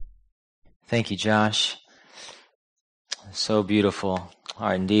Thank you, Josh. So beautiful.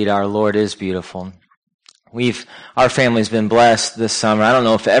 Indeed, our Lord is beautiful. Our family's been blessed this summer. I don't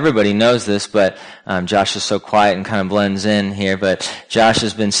know if everybody knows this, but Josh is so quiet and kind of blends in here. But Josh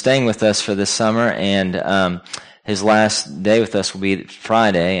has been staying with us for this summer, and his last day with us will be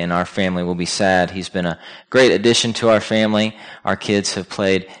Friday, and our family will be sad. He's been a great addition to our family. Our kids have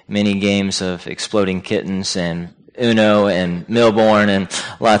played many games of Exploding Kittens and Uno and Milborn and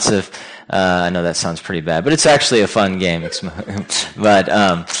lots of I know that sounds pretty bad, but it's actually a fun game. But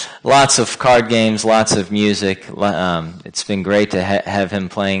lots of card games, lots of music. It's been great to have him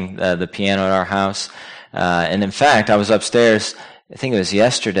playing the piano at our house. And in fact, I was upstairs, I think it was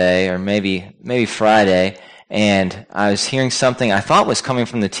yesterday or maybe Friday, and I was hearing something I thought was coming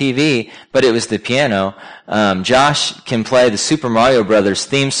from the TV, but it was the piano. Josh can play the Super Mario Brothers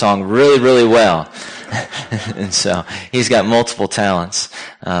theme song really, really well. And so he's got multiple talents.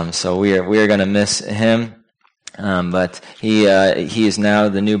 So we are going to miss him. But he is now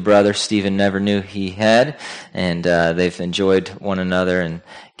the new brother Stephen never knew he had, and they've enjoyed one another and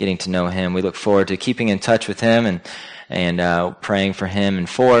getting to know him. We look forward to keeping in touch with him and praying for him and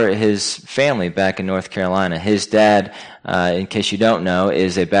for his family back in North Carolina. His dad, in case you don't know,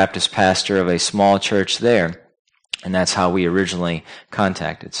 is a Baptist pastor of a small church there. And that's how we originally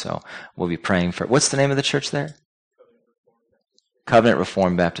contacted. So we'll be praying for, what's the name of the church there? Covenant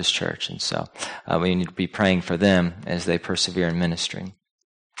Reformed Baptist Church. And so we need to be praying for them as they persevere in ministry.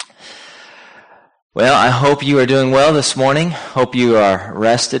 Well, I hope you are doing well this morning. Hope you are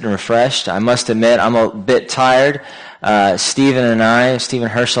rested and refreshed. I must admit, I'm a bit tired. Stephen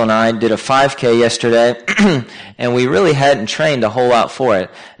Herschel and I did a 5K yesterday, and we really hadn't trained a whole lot for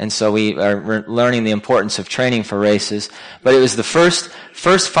it. And so we are learning the importance of training for races. But it was the first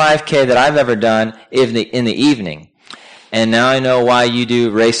 5K that I've ever done in the evening. And now I know why you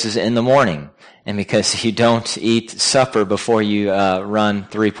do races in the morning. And because you don't eat supper before you run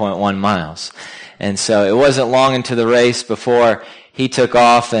 3.1 miles. And so it wasn't long into the race before he took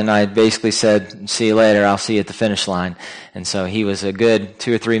off, and I basically said, "See you later, I'll see you at the finish line." And so he was a good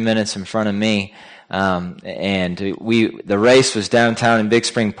 2 or 3 minutes in front of me. And the race was downtown in Big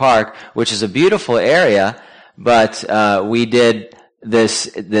Spring Park, which is a beautiful area, but we did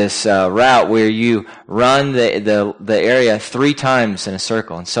this route where you run the area 3 times in a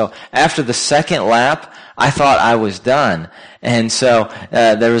circle. And so after the second lap, I thought I was done. And so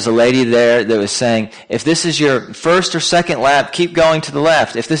there was a lady there that was saying, if this is your first or second lap, keep going to the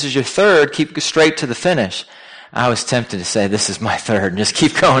left. If this is your third, keep straight to the finish. I was tempted to say, this is my third, and just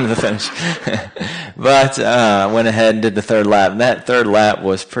keep going to the finish. But I went ahead and did the third lap. And that third lap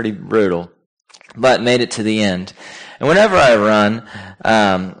was pretty brutal, but made it to the end. And whenever I run,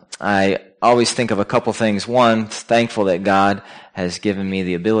 I always think of a couple things. One, thankful that God has given me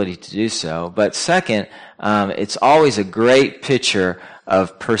the ability to do so. But second, it's always a great picture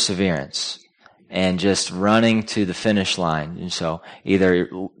of perseverance and just running to the finish line. And so either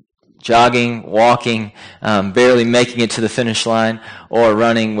jogging, walking, barely making it to the finish line, or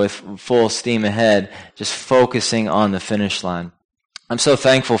running with full steam ahead, just focusing on the finish line. I'm so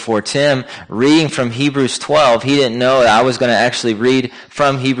thankful for Tim reading from Hebrews 12. He didn't know that I was going to actually read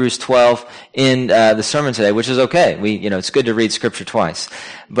from Hebrews 12 in the sermon today, which is okay. It's good to read Scripture twice.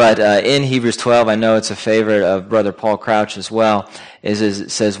 But in Hebrews 12, I know it's a favorite of Brother Paul Crouch as well, is it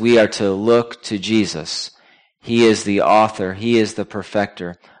says we are to look to Jesus. He is the author. He is the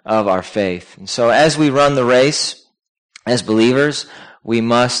perfecter of our faith. And so as we run the race, as believers, we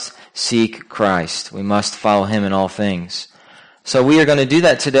must seek Christ. We must follow Him in all things. So we are going to do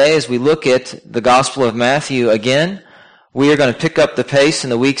that today as we look at the Gospel of Matthew again. We are going to pick up the pace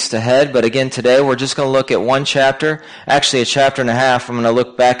in the weeks ahead, but again today we're just going to look at one chapter, actually a chapter and a half. I'm going to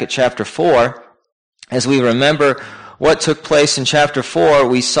look back at chapter 4. As we remember what took place in chapter 4,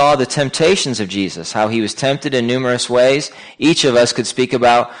 we saw the temptations of Jesus, how he was tempted in numerous ways. Each of us could speak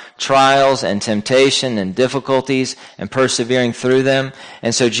about trials and temptation and difficulties and persevering through them.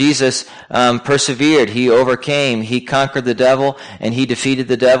 And so Jesus persevered. He overcame. He conquered the devil, and he defeated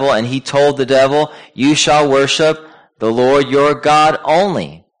the devil, and he told the devil, "You shall worship the Lord your God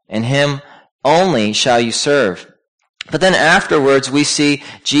only, and him only shall you serve." But then afterwards, we see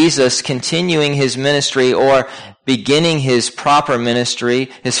Jesus continuing his ministry, or beginning his proper ministry,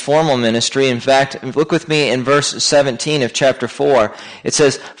 his formal ministry. In fact, look with me in verse 17 of chapter 4. It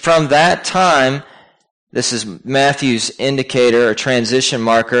says, from that time, this is Matthew's indicator or transition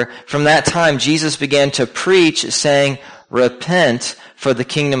marker, from that time Jesus began to preach, saying, "Repent, for the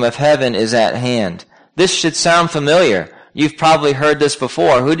kingdom of heaven is at hand." This should sound familiar. You've probably heard this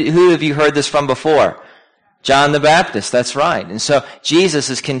before. Who have you heard this from before? John the Baptist, that's right. And so Jesus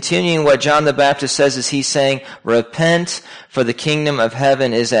is continuing what John the Baptist says as he's saying, repent, for the kingdom of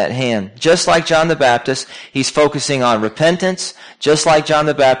heaven is at hand. Just like John the Baptist, he's focusing on repentance. Just like John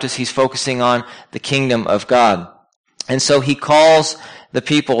the Baptist, he's focusing on the kingdom of God. And so he calls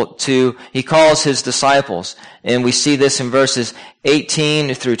he calls his disciples. And we see this in verses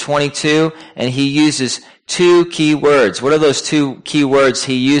 18 through 22, and he uses two key words. What are those two key words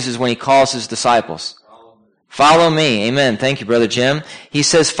he uses when he calls his disciples? Follow me. Amen. Thank you, Brother Jim. He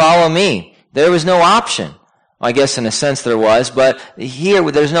says, follow me. There was no option. I guess in a sense there was, but here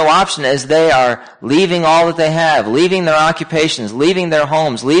there's no option as they are leaving all that they have, leaving their occupations, leaving their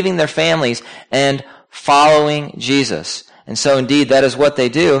homes, leaving their families, and following Jesus. And so indeed that is what they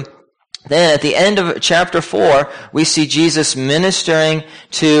do. Then at the end of chapter 4, we see Jesus ministering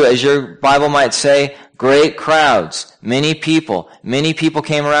to, as your Bible might say, great crowds, many people. Many people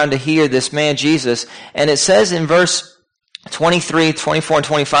came around to hear this man Jesus. And it says in verse 23, 24, and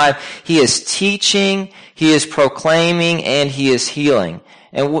 25, he is teaching, he is proclaiming, and he is healing.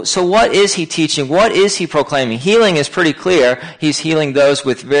 And so what is he teaching? What is he proclaiming? Healing is pretty clear. He's healing those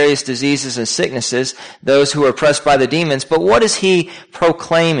with various diseases and sicknesses, those who are oppressed by the demons. But what is he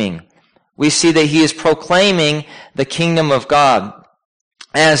proclaiming? We see that he is proclaiming the kingdom of God.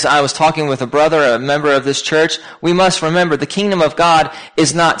 As I was talking with a brother, a member of this church, we must remember the kingdom of God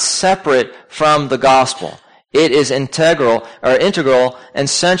is not separate from the gospel. It is integral and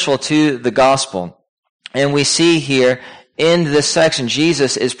central to the gospel. And we see here in this section,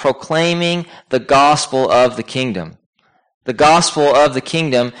 Jesus is proclaiming the gospel of the kingdom. The gospel of the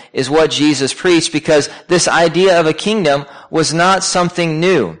kingdom is what Jesus preached, because this idea of a kingdom was not something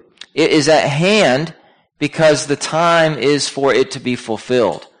new. It is at hand because the time is for it to be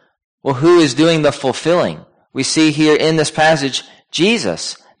fulfilled. Well, who is doing the fulfilling? We see here in this passage,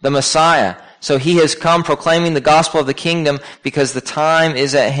 Jesus, the Messiah. So he has come proclaiming the gospel of the kingdom because the time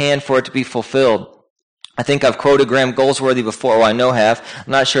is at hand for it to be fulfilled. I think I've quoted Graham Goldsworthy before. Well, I know have.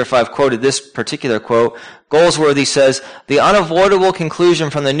 I'm not sure if I've quoted this particular quote. Goldsworthy says, the unavoidable conclusion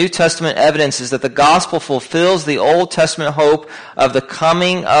from the New Testament evidence is that the gospel fulfills the Old Testament hope of the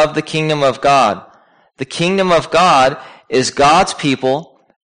coming of the kingdom of God. The kingdom of God is God's people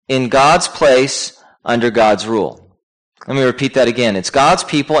in God's place under God's rule. Let me repeat that again. It's God's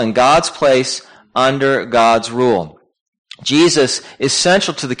people in God's place under God's rule. Jesus is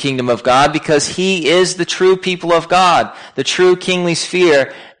central to the kingdom of God because he is the true people of God, the true kingly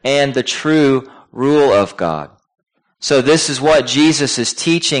sphere, and the true rule of God. So this is what Jesus is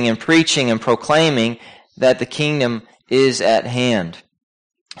teaching and preaching and proclaiming, that the kingdom is at hand.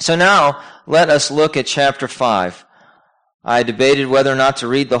 So now, let us look at chapter 5. I debated whether or not to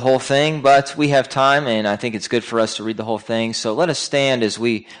read the whole thing, but we have time, and I think it's good for us to read the whole thing. So let us stand as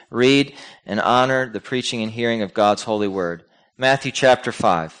we read and honor the preaching and hearing of God's holy word. Matthew chapter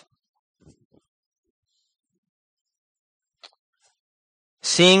 5.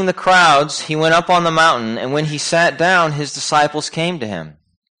 Seeing the crowds, he went up on the mountain, and when he sat down, his disciples came to him.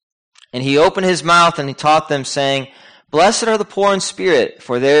 And he opened his mouth, and he taught them, saying, Blessed are the poor in spirit,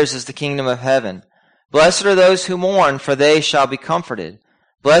 for theirs is the kingdom of heaven. Blessed are those who mourn, for they shall be comforted.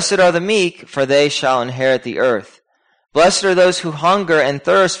 Blessed are the meek, for they shall inherit the earth. Blessed are those who hunger and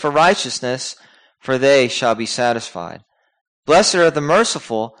thirst for righteousness, for they shall be satisfied. Blessed are the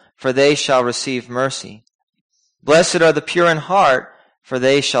merciful, for they shall receive mercy. Blessed are the pure in heart, for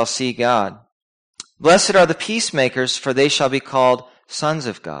they shall see God. Blessed are the peacemakers, for they shall be called sons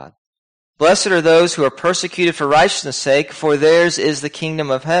of God. Blessed are those who are persecuted for righteousness' sake, for theirs is the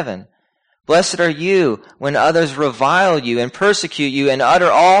kingdom of heaven. Blessed are you when others revile you and persecute you and utter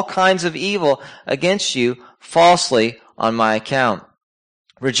all kinds of evil against you falsely on my account.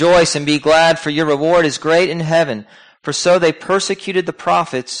 Rejoice and be glad, for your reward is great in heaven, for so they persecuted the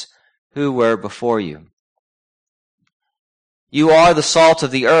prophets who were before you. You are the salt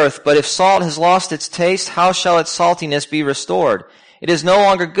of the earth, but if salt has lost its taste, how shall its saltiness be restored? It is no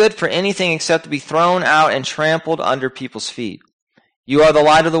longer good for anything except to be thrown out and trampled under people's feet. You are the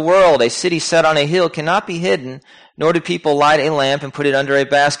light of the world. A city set on a hill cannot be hidden, nor do people light a lamp and put it under a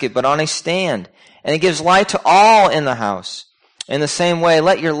basket, but on a stand, and it gives light to all in the house. In the same way,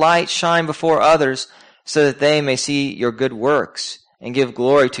 let your light shine before others, so that they may see your good works and give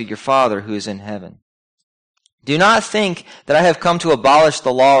glory to your Father who is in heaven. Do not think that I have come to abolish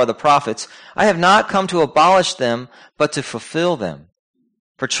the law or the prophets. I have not come to abolish them, but to fulfill them.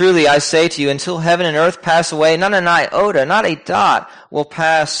 For truly I say to you, until heaven and earth pass away, not an iota, not a dot will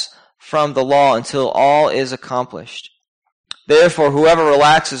pass from the law until all is accomplished. Therefore, whoever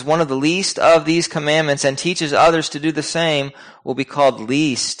relaxes one of the least of these commandments and teaches others to do the same will be called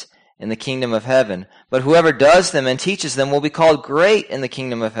least in the kingdom of heaven, but whoever does them and teaches them will be called great in the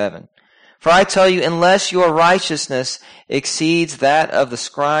kingdom of heaven. For I tell you, unless your righteousness exceeds that of the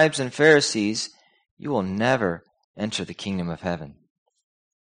scribes and Pharisees, you will never enter the kingdom of heaven.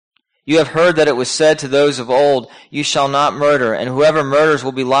 You have heard that it was said to those of old, you shall not murder, and whoever murders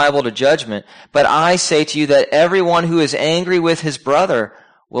will be liable to judgment. But I say to you that everyone who is angry with his brother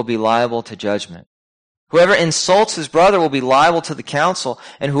will be liable to judgment. Whoever insults his brother will be liable to the council,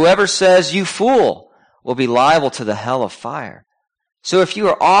 and whoever says, you fool, will be liable to the hell of fire. So if you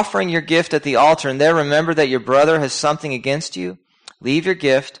are offering your gift at the altar and there remember that your brother has something against you, leave your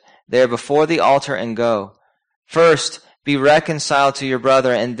gift there before the altar and go. First, be reconciled to your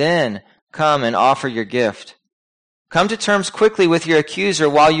brother, and then come and offer your gift. Come to terms quickly with your accuser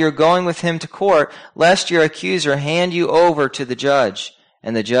while you are going with him to court, lest your accuser hand you over to the judge,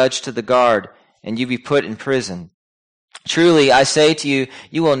 and the judge to the guard, and you be put in prison. Truly, I say to you,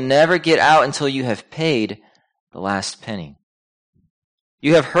 you will never get out until you have paid the last penny.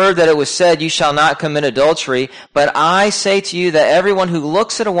 You have heard that it was said, you shall not commit adultery, but I say to you that everyone who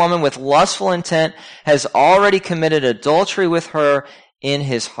looks at a woman with lustful intent has already committed adultery with her in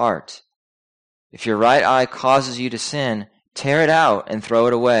his heart. If your right eye causes you to sin, tear it out and throw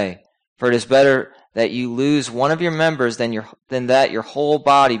it away, for it is better that you lose one of your members than that your whole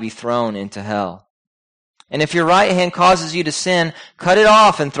body be thrown into hell. And if your right hand causes you to sin, cut it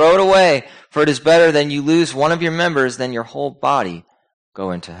off and throw it away, for it is better that you lose one of your members than your whole body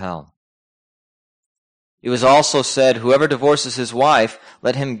go into hell. It was also said, whoever divorces his wife,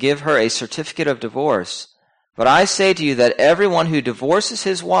 let him give her a certificate of divorce. But I say to you that everyone who divorces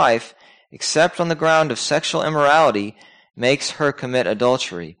his wife, except on the ground of sexual immorality, makes her commit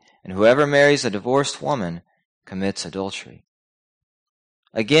adultery, and whoever marries a divorced woman commits adultery.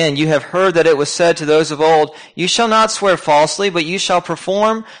 Again, you have heard that it was said to those of old, you shall not swear falsely, but you shall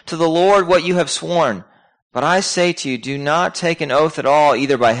perform to the Lord what you have sworn. But I say to you, do not take an oath at all,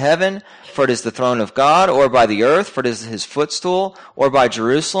 either by heaven, for it is the throne of God, or by the earth, for it is his footstool, or by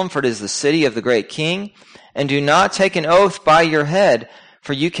Jerusalem, for it is the city of the great king. And do not take an oath by your head,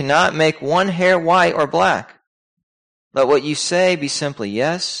 for you cannot make one hair white or black. Let what you say be simply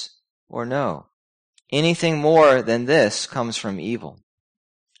yes or no. Anything more than this comes from evil.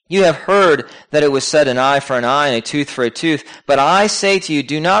 You have heard that it was said, an eye for an eye and a tooth for a tooth. But I say to you,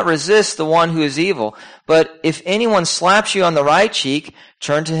 do not resist the one who is evil. But if anyone slaps you on the right cheek,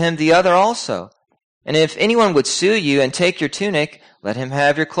 turn to him the other also. And if anyone would sue you and take your tunic, let him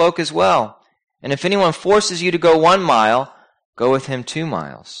have your cloak as well. And if anyone forces you to go 1 mile, go with him 2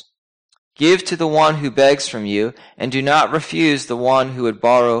 miles. Give to the one who begs from you, and do not refuse the one who would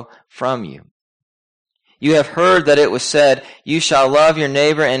borrow from you. You have heard that it was said, you shall love your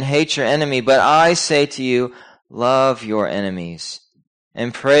neighbor and hate your enemy. But I say to you, love your enemies,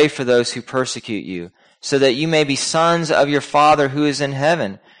 and pray for those who persecute you, so that you may be sons of your Father who is in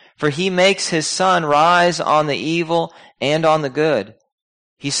heaven. For he makes his sun rise on the evil and on the good.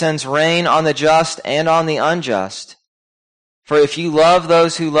 He sends rain on the just and on the unjust. For if you love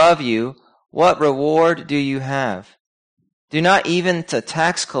those who love you, what reward do you have? Do not even the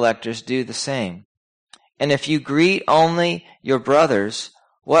tax collectors do the same? And if you greet only your brothers,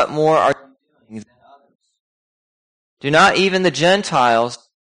 what more are you doing than others? Do not even the Gentiles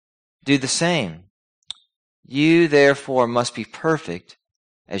do the same? You therefore must be perfect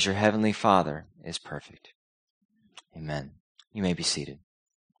as your heavenly Father is perfect. Amen. You may be seated.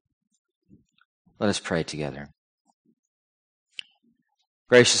 Let us pray together.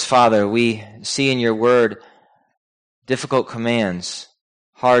 Gracious Father, we see in your word difficult commands,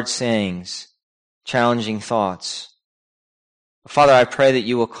 hard sayings, challenging thoughts. Father, I pray that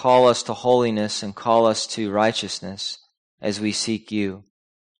you will call us to holiness and call us to righteousness as we seek you.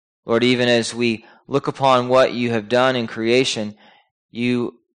 Lord, even as we look upon what you have done in creation,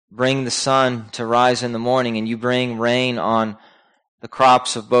 you bring the sun to rise in the morning and you bring rain on the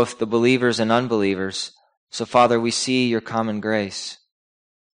crops of both the believers and unbelievers. So, Father, we see your common grace.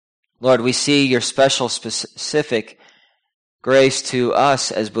 Lord, we see your special, specific grace to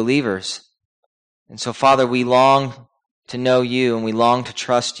us as believers. And so, Father, we long to know you, and we long to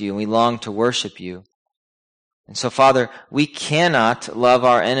trust you, and we long to worship you. And so, Father, we cannot love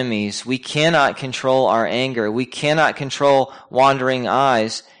our enemies. We cannot control our anger. We cannot control wandering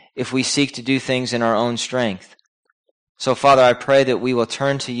eyes if we seek to do things in our own strength. So, Father, I pray that we will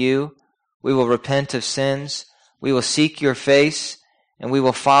turn to you, we will repent of sins, we will seek your face, and we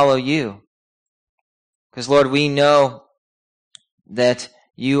will follow you. Because, Lord, we know that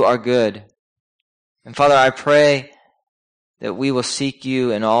you are good. And Father, I pray that we will seek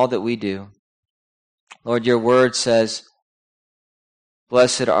you in all that we do. Lord, your word says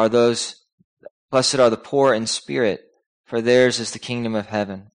Blessed are the poor in spirit, for theirs is the kingdom of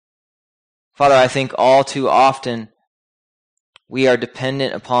heaven. Father, I think all too often we are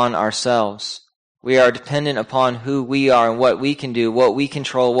dependent upon ourselves. We are dependent upon who we are and what we can do, what we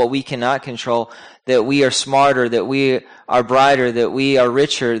control, what we cannot control, that we are smarter, that we are brighter, that we are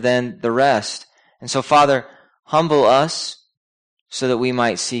richer than the rest. And so, Father, humble us so that we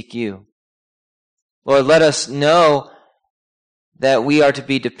might seek you. Lord, let us know that we are to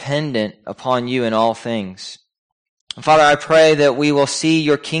be dependent upon you in all things. And Father, I pray that we will see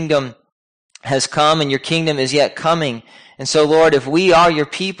your kingdom has come and your kingdom is yet coming. And so, Lord, if we are your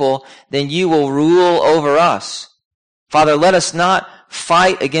people, then you will rule over us. Father, let us not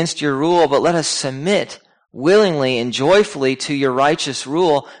fight against your rule, but let us submit willingly and joyfully to your righteous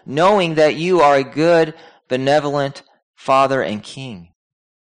rule, knowing that you are a good, benevolent Father and King.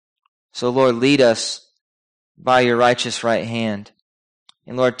 So, Lord, lead us by your righteous right hand.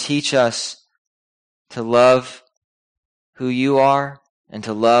 And, Lord, teach us to love who you are and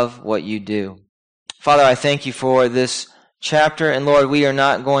to love what you do. Father, I thank you for this chapter. And, Lord, we are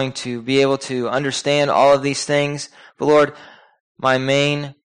not going to be able to understand all of these things. But, Lord, my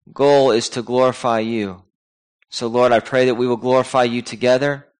main goal is to glorify you. So, Lord, I pray that we will glorify you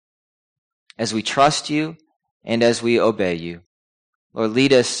together as we trust you and as we obey you. Lord,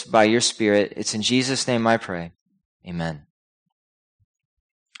 lead us by your Spirit. It's in Jesus' name I pray. Amen.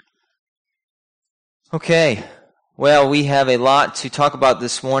 Okay. Well, we have a lot to talk about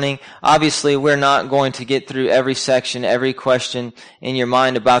this morning. Obviously, we're not going to get through every section, every question in your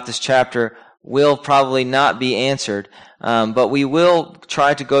mind about this chapter will probably not be answered. But we will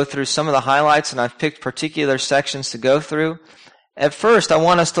try to go through some of the highlights, and I've picked particular sections to go through. At first, I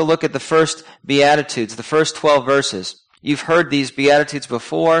want us to look at the first Beatitudes, the first 12 verses. You've heard these Beatitudes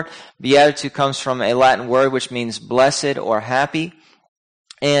before. Beatitude comes from a Latin word which means blessed or happy.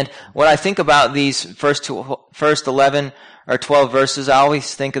 And when I think about these first 11 or 12 verses, I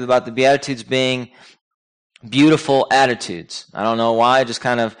always think about the Beatitudes being beautiful attitudes. I don't know why, it just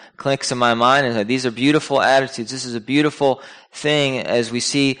kind of clicks in my mind. And these are beautiful attitudes. This is a beautiful thing as we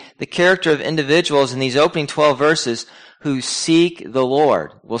see the character of individuals in these opening 12 verses who seek the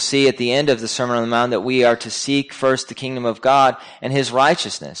Lord. We'll see at the end of the Sermon on the Mount that we are to seek first the kingdom of God and his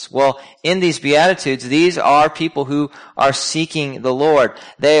righteousness. Well, in these Beatitudes, these are people who are seeking the Lord.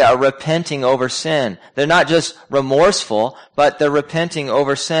 They are repenting over sin. They're not just remorseful, but they're repenting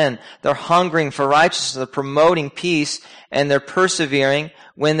over sin. They're hungering for righteousness. They're promoting peace, and they're persevering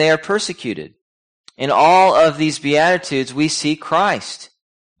when they are persecuted. In all of these Beatitudes, we see Christ.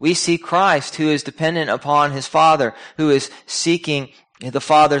 We see Christ who is dependent upon his Father, who is seeking the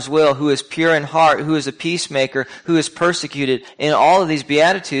Father's will, who is pure in heart, who is a peacemaker, who is persecuted. In all of these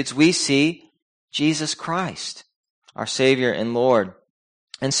Beatitudes, we see Jesus Christ, our Savior and Lord.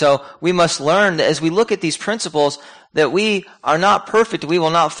 And so we must learn that as we look at these principles, that we are not perfect. We will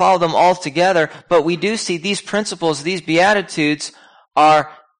not follow them all together, but we do see these principles, these Beatitudes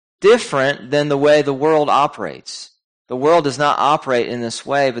are different than the way the world operates. The world does not operate in this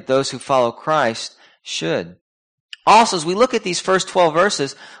way, but those who follow Christ should. Also, as we look at these first 12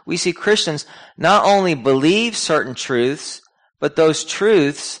 verses, we see Christians not only believe certain truths, but those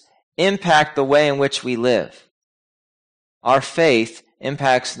truths impact the way in which we live. Our faith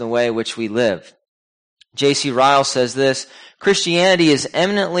impacts the way in which we live. J.C. Ryle says this, Christianity is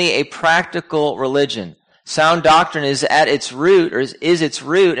eminently a practical religion. Sound doctrine is at its root, or is its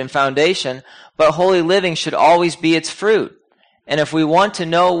root and foundation, but holy living should always be its fruit. And if we want to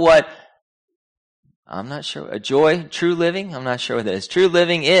know what, I'm not sure, true living? I'm not sure what that is. True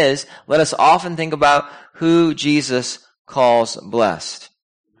living is, let us often think about who Jesus calls blessed.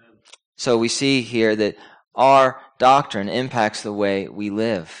 So we see here that our doctrine impacts the way we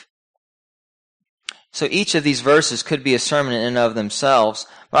live. So each of these verses could be a sermon in and of themselves,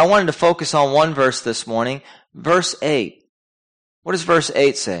 but I wanted to focus on one verse this morning, verse 8. What does verse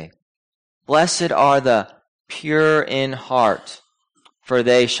 8 say? Blessed are the pure in heart, for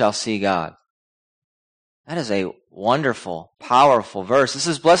they shall see God. That is a wonderful, powerful verse. This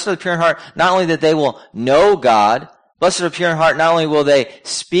is blessed are the pure in heart, not only that they will know God, blessed are the pure in heart, not only will they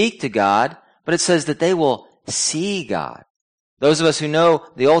speak to God, but it says that they will see God. Those of us who know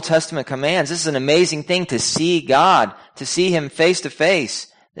the Old Testament commands, this is an amazing thing to see God, to see him face to face.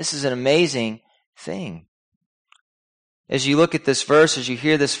 This is an amazing thing. As you look at this verse, as you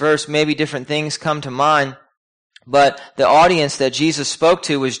hear this verse, maybe different things come to mind, but the audience that Jesus spoke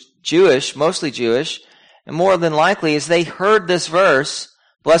to was Jewish, mostly Jewish, and more than likely as they heard this verse,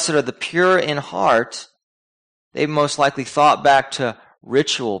 blessed are the pure in heart, they most likely thought back to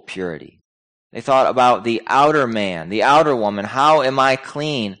ritual purity. They thought about the outer man, the outer woman. How am I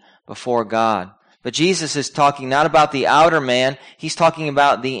clean before God? But Jesus is talking not about the outer man. He's talking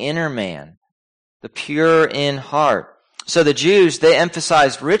about the inner man, the pure in heart. So the Jews, they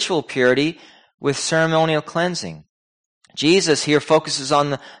emphasized ritual purity with ceremonial cleansing. Jesus here focuses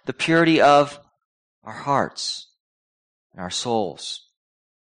on the purity of our hearts and our souls.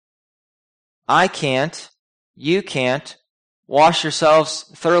 I can't, you can't wash yourselves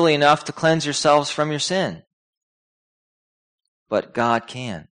thoroughly enough to cleanse yourselves from your sin. But God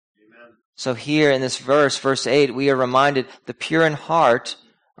can. Amen. So here in this verse, verse 8, we are reminded the pure in heart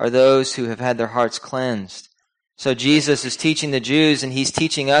are those who have had their hearts cleansed. So Jesus is teaching the Jews, and he's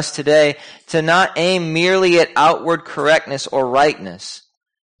teaching us today to not aim merely at outward correctness or rightness,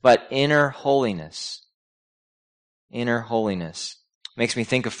 but inner holiness. Inner holiness. Makes me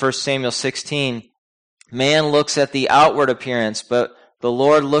think of 1 Samuel 16. Man looks at the outward appearance, but the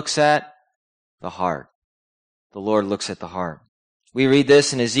Lord looks at the heart. The Lord looks at the heart. We read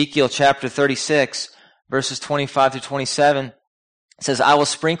this in Ezekiel chapter 36, verses 25 to 27. It says, I will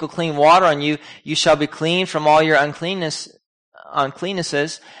sprinkle clean water on you. You shall be clean from all your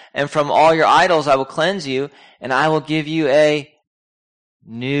uncleannesses, and from all your idols I will cleanse you, and I will give you a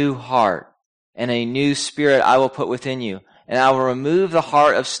new heart, and a new spirit I will put within you. And I will remove the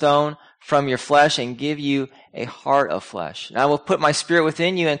heart of stone from your flesh and give you a heart of flesh. And I will put my spirit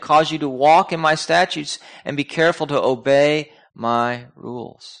within you and cause you to walk in my statutes and be careful to obey my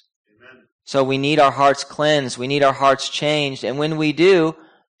rules. So we need our hearts cleansed. We need our hearts changed. And when we do,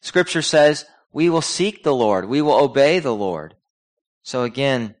 Scripture says, we will seek the Lord. We will obey the Lord. So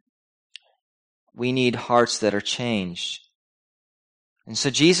again, we need hearts that are changed. And so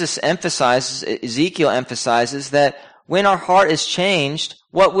Ezekiel emphasizes that when our heart is changed,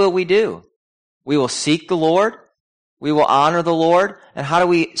 what will we do? We will seek the Lord. We will honor the Lord. And how do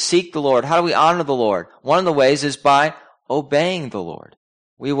we seek the Lord? How do we honor the Lord? One of the ways is by obeying the Lord.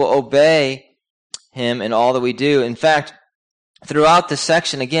 We will obey Him in all that we do. In fact, throughout this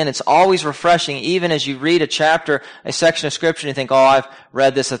section, again, it's always refreshing, even as you read a section of Scripture, and you think, oh, I've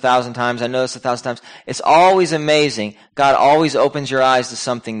read this 1,000 times, I know this 1,000 times. It's always amazing. God always opens your eyes to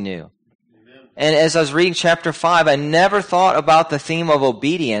something new. Amen. And as I was reading chapter 5, I never thought about the theme of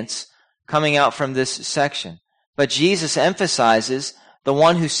obedience coming out from this section. But Jesus emphasizes the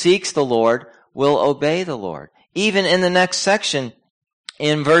one who seeks the Lord will obey the Lord. Even in the next section,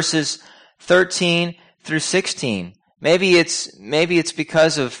 in verses 13 through 16. Maybe it's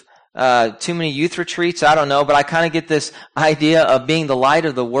because of too many youth retreats, I don't know, but I kind of get this idea of being the light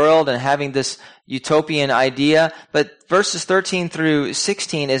of the world and having this utopian idea. But verses 13 through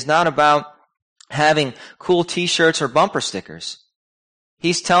 16 is not about having cool t-shirts or bumper stickers.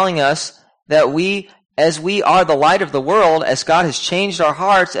 He's telling us that as we are the light of the world, as God has changed our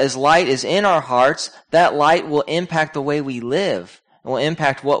hearts, as light is in our hearts, that light will impact the way we live. It will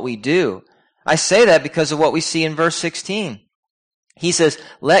impact what we do. I say that because of what we see in verse 16. He says,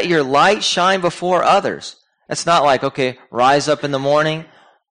 let your light shine before others. That's not like, okay, rise up in the morning,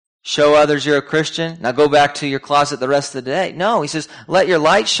 show others you're a Christian, now go back to your closet the rest of the day. No, he says, let your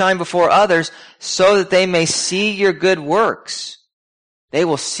light shine before others so that they may see your good works. They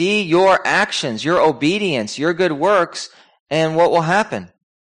will see your actions, your obedience, your good works, and what will happen?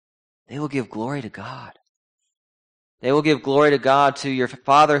 They will give glory to God. They will give glory to God, to your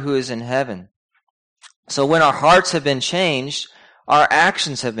Father who is in heaven. So when our hearts have been changed, our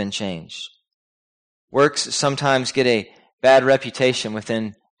actions have been changed. Works sometimes get a bad reputation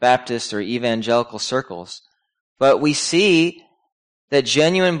within Baptist or evangelical circles. But we see that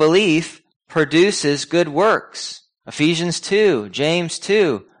genuine belief produces good works. Ephesians 2, James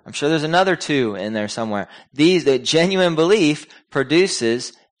 2. I'm sure there's another 2 in there somewhere. The genuine belief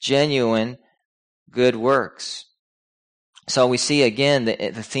produces genuine good works. So we see again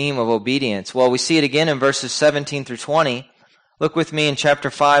the theme of obedience. Well, we see it again in verses 17 through 20. Look with me in chapter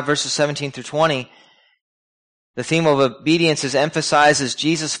 5, verses 17 through 20. The theme of obedience is emphasized as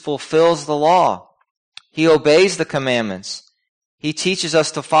Jesus fulfills the law. He obeys the commandments. He teaches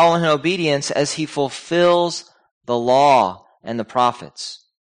us to follow in obedience as he fulfills the law and the prophets.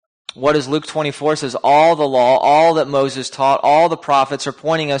 What does Luke 24 says? All the law, all that Moses taught, all the prophets are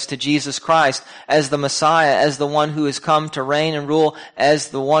pointing us to Jesus Christ as the Messiah, as the one who has come to reign and rule, as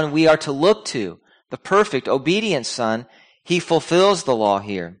the one we are to look to, the perfect, obedient Son. He fulfills the law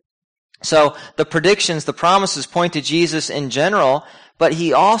here. So the predictions, the promises point to Jesus in general, but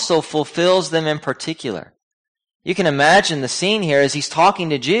he also fulfills them in particular. You can imagine the scene here as he's talking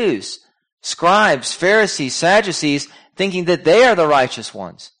to Jews, scribes, Pharisees, Sadducees, thinking that they are the righteous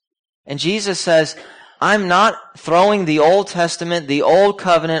ones. And Jesus says, I'm not throwing the Old Testament, the Old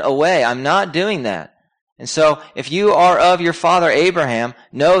Covenant away. I'm not doing that. And so, if you are of your father Abraham,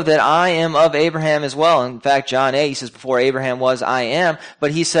 know that I am of Abraham as well. In fact, John 8, he says, before Abraham was, I am. But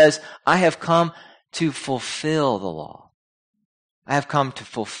he says, I have come to fulfill the law. I have come to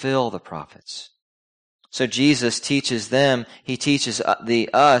fulfill the prophets. So Jesus teaches them, he teaches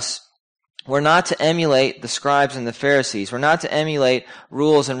us, we're not to emulate the scribes and the Pharisees. We're not to emulate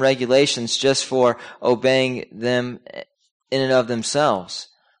rules and regulations just for obeying them in and of themselves.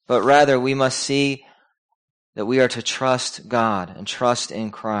 But rather, we must see that we are to trust God and trust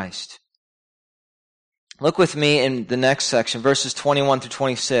in Christ. Look with me in the next section, verses 21 through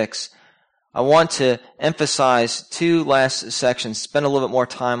 26. I want to emphasize two last sections, spend a little bit more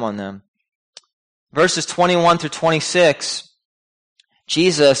time on them. Verses 21 through 26,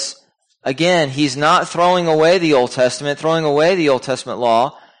 Jesus, again, he's not throwing away the Old Testament, throwing away the Old Testament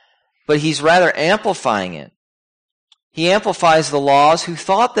law, but he's rather amplifying it. He amplifies the laws who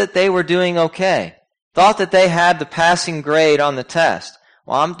thought that they were doing okay, thought that they had the passing grade on the test.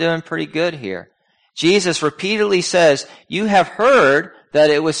 Well, I'm doing pretty good here. Jesus repeatedly says, you have heard that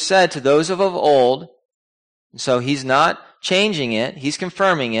it was said to those of old. So he's not changing it, he's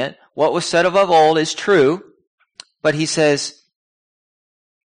confirming it. What was said of old is true, but he says,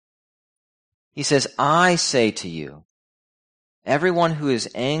 I say to you, everyone who is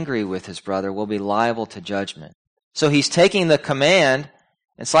angry with his brother will be liable to judgment. So he's taking the command,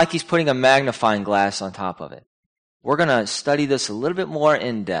 it's like he's putting a magnifying glass on top of it. We're going to study this a little bit more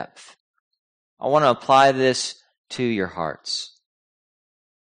in depth. I want to apply this to your hearts.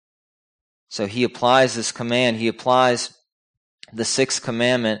 So he applies this command, he applies the sixth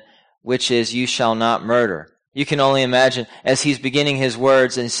commandment, which is, you shall not murder. You can only imagine, as he's beginning his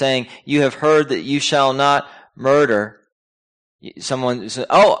words and saying, you have heard that you shall not murder. Someone says,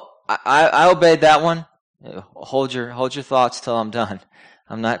 oh, I obeyed that one. Hold your thoughts till I'm done.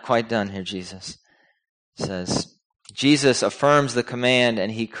 I'm not quite done here, Jesus says. Jesus affirms the command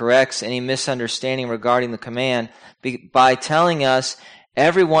and he corrects any misunderstanding regarding the command by telling us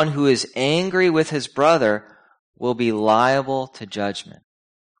everyone who is angry with his brother will be liable to judgment.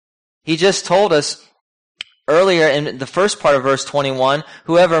 He just told us earlier in the first part of verse 21,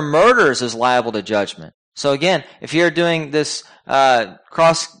 whoever murders is liable to judgment. So again, if you're doing this crossing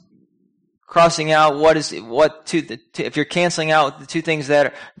out if you're canceling out the two things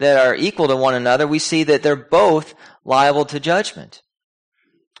that are equal to one another, we see that they're both liable to judgment.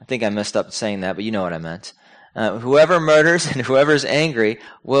 I think I messed up saying that, but you know what I meant. Whoever murders and whoever is angry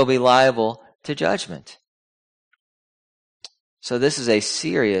will be liable to judgment. So this is a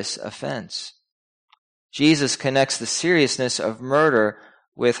serious offense. Jesus connects the seriousness of murder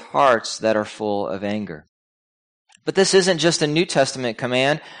with hearts that are full of anger. But this isn't just a New Testament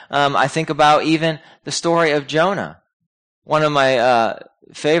command. I think about even the story of Jonah. One of my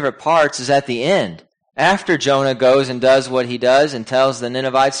favorite parts is at the end. After Jonah goes and does what he does and tells the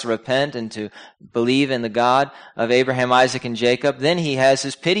Ninevites to repent and to believe in the God of Abraham, Isaac, and Jacob, then he has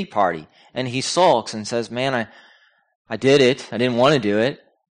his pity party and he sulks and says, man, I did it. I didn't want to do it.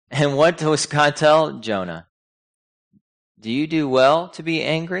 And what does God tell Jonah? Do you do well to be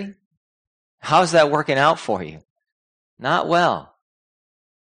angry? How's that working out for you? Not well.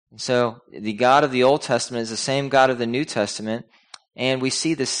 And so the God of the Old Testament is the same God of the New Testament, and we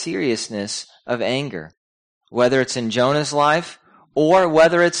see the seriousness of anger, whether it's in Jonah's life or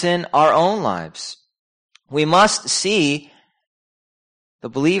whether it's in our own lives. We must see the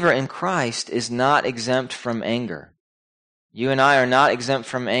believer in Christ is not exempt from anger. You and I are not exempt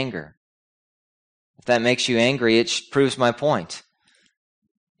from anger. If that makes you angry, it proves my point.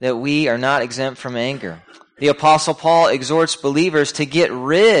 That we are not exempt from anger. The Apostle Paul exhorts believers to get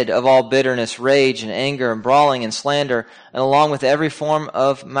rid of all bitterness, rage, and anger, and brawling, and slander, and along with every form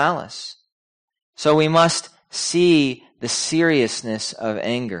of malice. So we must see the seriousness of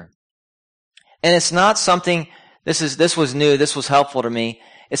anger. And it's not something, this was new, this was helpful to me.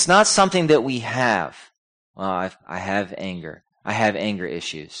 It's not something that we have. Well, I have anger. I have anger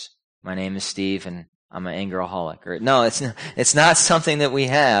issues. My name is Steve and I'm an angeraholic. No, it's not something that we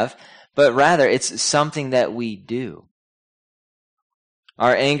have, but rather it's something that we do.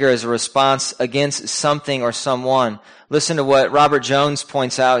 Our anger is a response against something or someone. Listen to what Robert Jones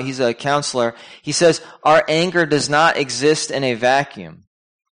points out. He's a counselor. He says, our anger does not exist in a vacuum.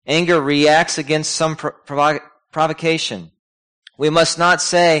 Anger reacts against some provocation. We must not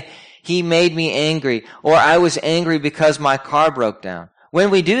say, he made me angry, or I was angry because my car broke down. When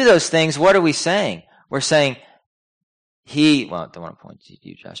we do those things, what are we saying? We're saying, I don't want to point to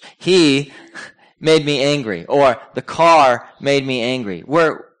you, Josh. He made me angry, or the car made me angry.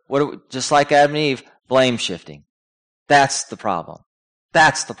 Just like Adam and Eve, blame shifting. That's the problem.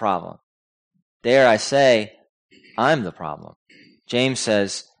 That's the problem. Dare I say, I'm the problem. James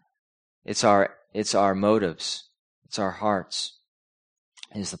says it's our motives, it's our hearts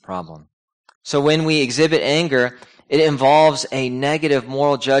is the problem. So when we exhibit anger, it involves a negative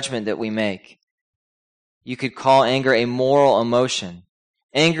moral judgment that we make. You could call anger a moral emotion.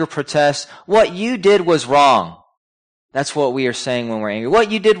 Anger protests, what you did was wrong. That's what we are saying when we're angry.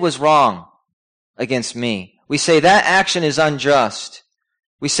 What you did was wrong against me. We say that action is unjust.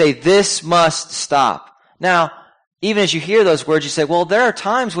 We say this must stop. Now, even as you hear those words, you say, well, there are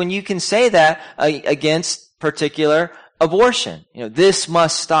times when you can say that against particular abortion. This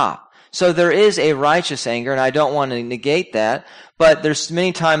must stop. So there is a righteous anger, and I don't want to negate that, but there's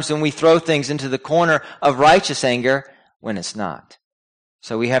many times when we throw things into the corner of righteous anger when it's not.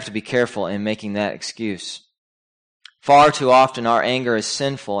 So we have to be careful in making that excuse. Far too often our anger is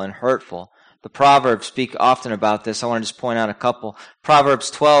sinful and hurtful. The Proverbs speak often about this. I want to just point out a couple. Proverbs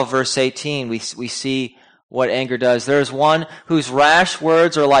 12, verse 18, we see what anger does. There is one whose rash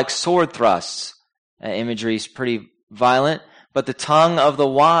words are like sword thrusts. That imagery is pretty violent, but the tongue of the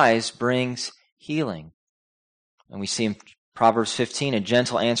wise brings healing. And we see in Proverbs 15, a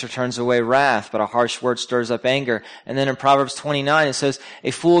gentle answer turns away wrath, but a harsh word stirs up anger. And then in Proverbs 29, it says,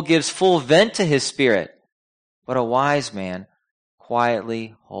 a fool gives full vent to his spirit, but a wise man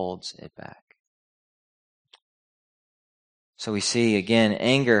quietly holds it back. So we see, again,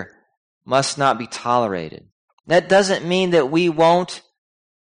 anger must not be tolerated. That doesn't mean that we won't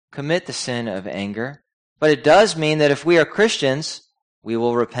commit the sin of anger, but it does mean that if we are Christians, we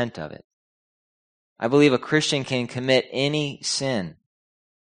will repent of it. I believe a Christian can commit any sin,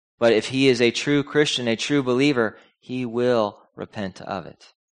 but if he is a true Christian, a true believer, he will repent of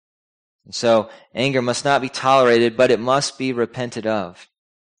it. And so anger must not be tolerated, but it must be repented of.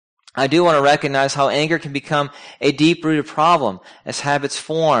 I do want to recognize how anger can become a deep-rooted problem as habits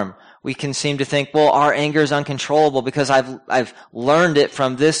form. We can seem to think, well, our anger is uncontrollable because I've learned it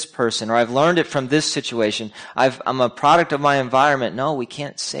from this person, or I've learned it from this situation. I'm a product of my environment. No, we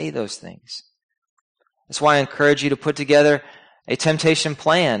can't say those things. That's why I encourage you to put together a temptation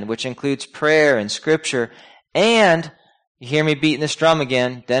plan, which includes prayer and scripture. And you hear me beating this drum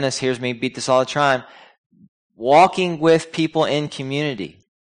again. Dennis hears me beat this all the time. Walking with people in community.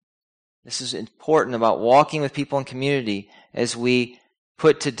 This is important about walking with people in community as we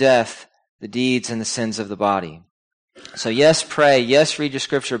put to death the deeds and the sins of the body. So yes, pray. Yes, read your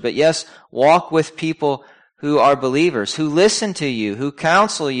scripture. But yes, walk with people who are believers, who listen to you, who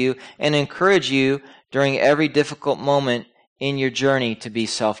counsel you, and encourage you during every difficult moment in your journey to be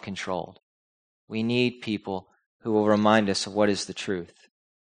self-controlled. We need people who will remind us of what is the truth.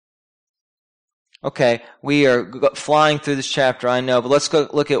 Okay, we are flying through this chapter, I know, but let's go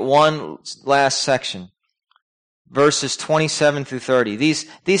look at one last section. Verses 27 through 30.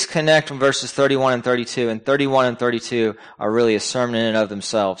 These connect from verses 31 and 32, and 31 and 32 are really a sermon in and of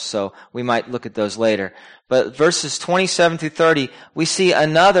themselves, so we might look at those later. But verses 27 through 30, we see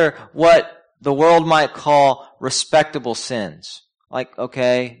another, what the world might call respectable sins. Like,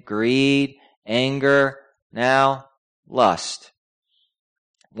 okay, greed, anger, now lust.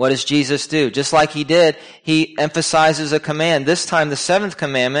 What does Jesus do? Just like he did, he emphasizes a command, this time the seventh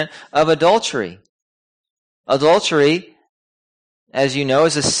commandment of adultery. Adultery, as you know,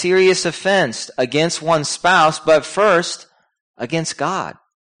 is a serious offense against one's spouse, but first, against God.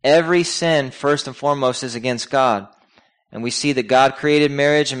 Every sin, first and foremost, is against God. And we see that God created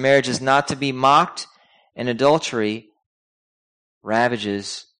marriage, and marriage is not to be mocked, and adultery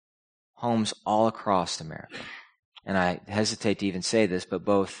ravages homes all across America. And I hesitate to even say this, but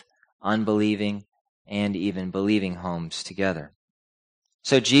both unbelieving and even believing homes together.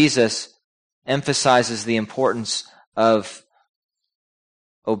 So Jesus emphasizes the importance of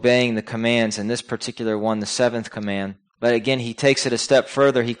obeying the commands, and this particular one, the seventh command. But again, he takes it a step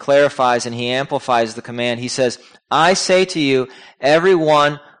further. He clarifies and he amplifies the command. He says, I say to you,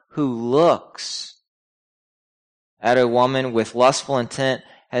 everyone who looks at a woman with lustful intent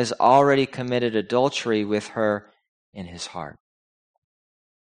has already committed adultery with her in his heart.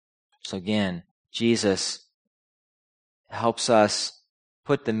 So again, Jesus helps us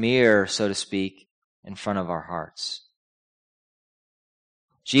put the mirror, so to speak, in front of our hearts.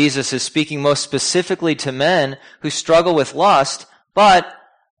 Jesus is speaking most specifically to men who struggle with lust, but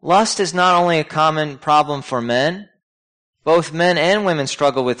lust is not only a common problem for men. Both men and women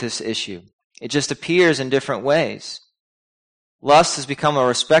struggle with this issue. It just appears in different ways. Lust has become a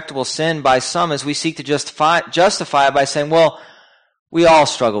respectable sin by some as we seek to justify it by saying, well, we all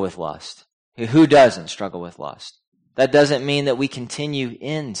struggle with lust. Who doesn't struggle with lust? That doesn't mean that we continue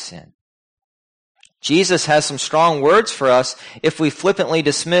in sin. Jesus has some strong words for us if we flippantly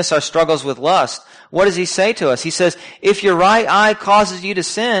dismiss our struggles with lust. What does he say to us? He says, if your right eye causes you to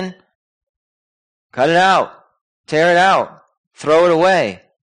sin, cut it out, tear it out, throw it away.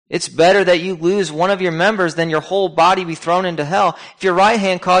 It's better that you lose one of your members than your whole body be thrown into hell. If your right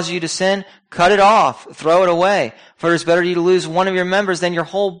hand causes you to sin, cut it off, throw it away. For it is better you to lose one of your members than your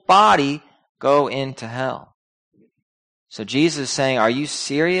whole body go into hell. So Jesus is saying, are you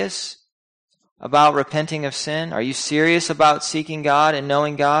serious about repenting of sin? Are you serious about seeking God and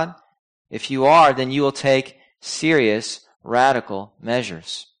knowing God? If you are, then you will take serious, radical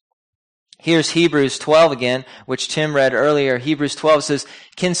measures. Here's Hebrews 12 again, which Tim read earlier. Hebrews 12 says,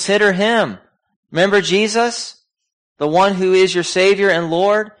 consider him. Remember Jesus? The one who is your Savior and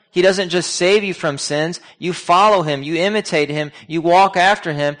Lord? He doesn't just save you from sins. You follow him. You imitate him. You walk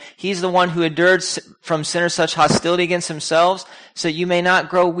after him. He's the one who endured from sinners such hostility against themselves, so you may not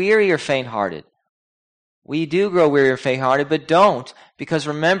grow weary or faint-hearted. We do grow weary or faint-hearted, but don't, because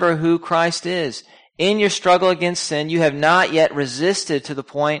remember who Christ is. In your struggle against sin, you have not yet resisted to the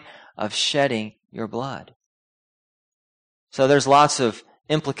point of shedding your blood. So there's lots of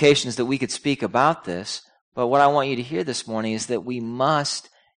implications that we could speak about this, but what I want you to hear this morning is that we must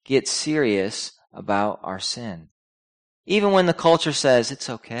get serious about our sin. Even when the culture says, it's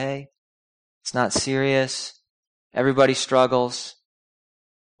okay, it's not serious, everybody struggles.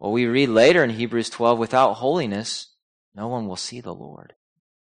 Well, we read later in Hebrews 12, without holiness, no one will see the Lord.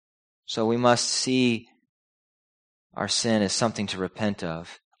 So we must see our sin as something to repent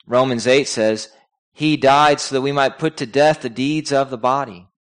of. Romans 8 says, he died so that we might put to death the deeds of the body.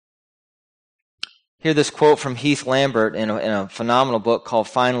 Hear this quote from Heath Lambert in a phenomenal book called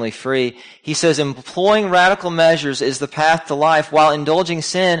Finally Free. He says, employing radical measures is the path to life, while indulging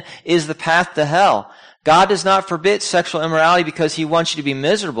sin is the path to hell. God does not forbid sexual immorality because he wants you to be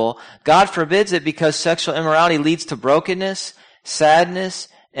miserable. God forbids it because sexual immorality leads to brokenness, sadness,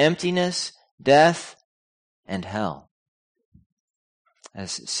 emptiness, death, and hell.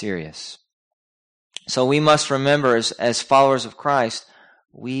 That's serious. So we must remember, as followers of Christ,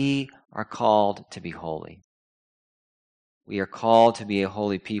 we are called to be holy. We are called to be a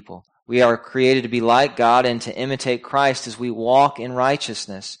holy people. We are created to be like God and to imitate Christ as we walk in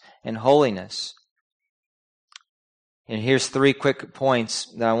righteousness and holiness. And here's 3 quick points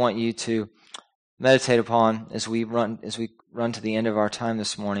that I want you to meditate upon as we run to the end of our time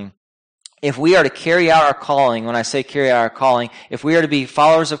this morning. If we are to carry out our calling, when I say carry out our calling, if we are to be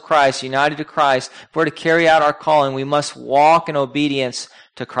followers of Christ, united to Christ, if we're to carry out our calling, we must walk in obedience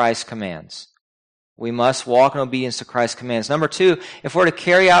to Christ's commands. We must walk in obedience to Christ's commands. Number 2, if we're to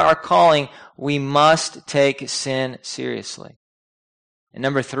carry out our calling, we must take sin seriously. And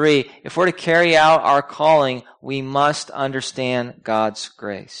number 3, if we're to carry out our calling, we must understand God's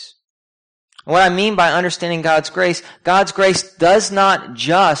grace. And what I mean by understanding God's grace does not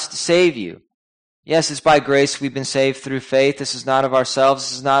just save you. Yes, it's by grace we've been saved through faith. This is not of ourselves.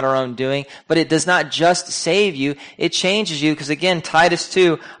 This is not our own doing. But it does not just save you. It changes you. Because again, Titus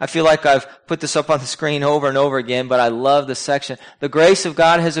 2, I feel like I've put this up on the screen over and over again, but I love this section. The grace of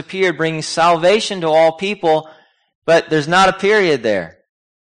God has appeared, bringing salvation to all people, but there's not a period there.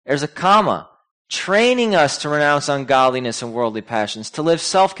 There's a comma. Training us to renounce ungodliness and worldly passions, to live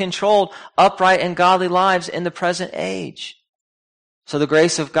self-controlled, upright, and godly lives in the present age. So the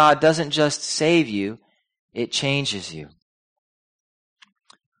grace of God doesn't just save you, it changes you.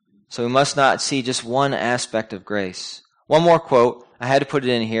 So we must not see just one aspect of grace. One more quote, I had to put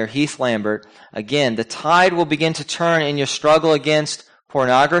it in here, Heath Lambert. Again, the tide will begin to turn in your struggle against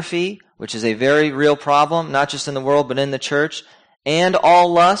pornography, which is a very real problem, not just in the world, but in the church, and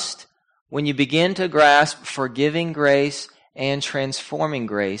all lust, when you begin to grasp forgiving grace and transforming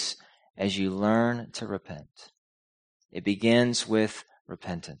grace as you learn to repent. It begins with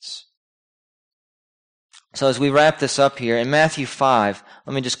repentance. So as we wrap this up here, in Matthew 5,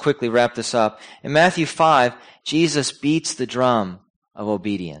 let me just quickly wrap this up. In Matthew 5, Jesus beats the drum of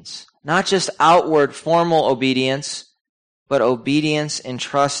obedience. Not just outward formal obedience, but obedience in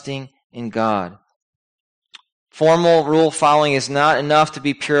trusting in God. Formal rule following is not enough to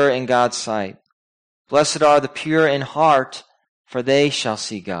be pure in God's sight. Blessed are the pure in heart, for they shall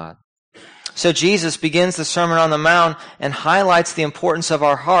see God. So Jesus begins the Sermon on the Mount and highlights the importance of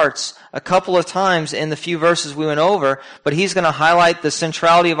our hearts a couple of times in the few verses we went over, but he's going to highlight the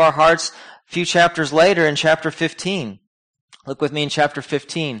centrality of our hearts a few chapters later in chapter 15. Look with me in chapter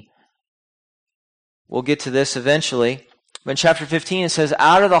 15. We'll get to this eventually. But in chapter 15 it says,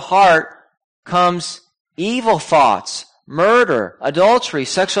 out of the heart comes evil thoughts, murder, adultery,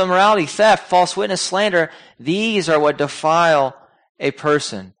 sexual immorality, theft, false witness, slander. These are what defile a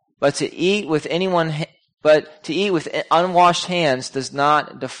person. but to eat with unwashed hands does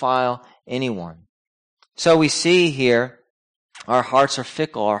not defile anyone. So we see here, our hearts are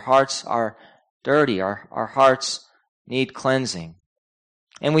fickle, our hearts are dirty, our hearts need cleansing.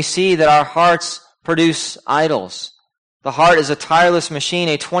 And we see that our hearts produce idols. The heart is a tireless machine,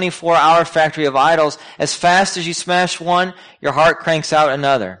 a 24-hour factory of idols. As fast as you smash one, your heart cranks out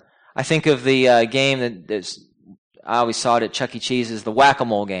another. I think of the game I always saw it at Chuck E. Cheese's, the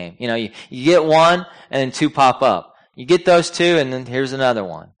whack-a-mole game. You know, you get one, and then two pop up. You get those two, and then here's another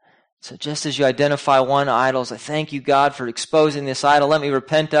one. So just as you identify one idol, I thank you, God, for exposing this idol. Let me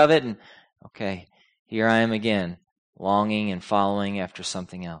repent of it. And okay, here I am again, longing and following after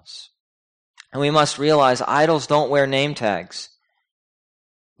something else. And we must realize idols don't wear name tags.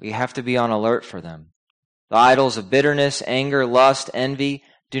 We have to be on alert for them. The idols of bitterness, anger, lust, envy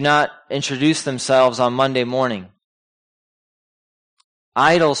do not introduce themselves on Monday morning.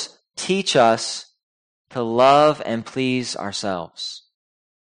 Idols teach us to love and please ourselves.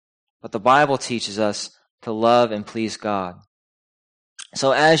 But the Bible teaches us to love and please God.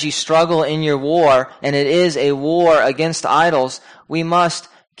 So as you struggle in your war, and it is a war against idols, we must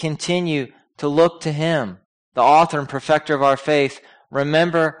continue to look to Him, the author and perfecter of our faith.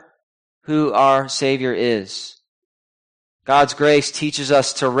 Remember who our Savior is. God's grace teaches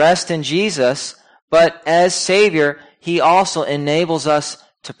us to rest in Jesus, but as Savior, He also enables us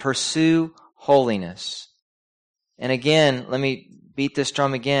to pursue holiness. And again, let me beat this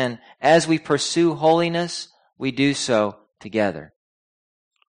drum again. As we pursue holiness, we do so together.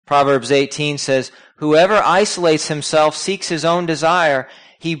 Proverbs 18 says, "Whoever isolates himself seeks his own desire.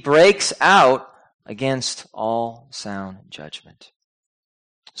 He breaks out against all sound judgment."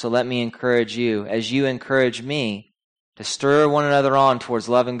 So let me encourage you, as you encourage me, to stir one another on towards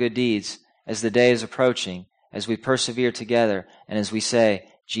love and good deeds as the day is approaching, as we persevere together, and as we say,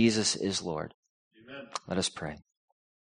 Jesus is Lord. Amen. Let us pray.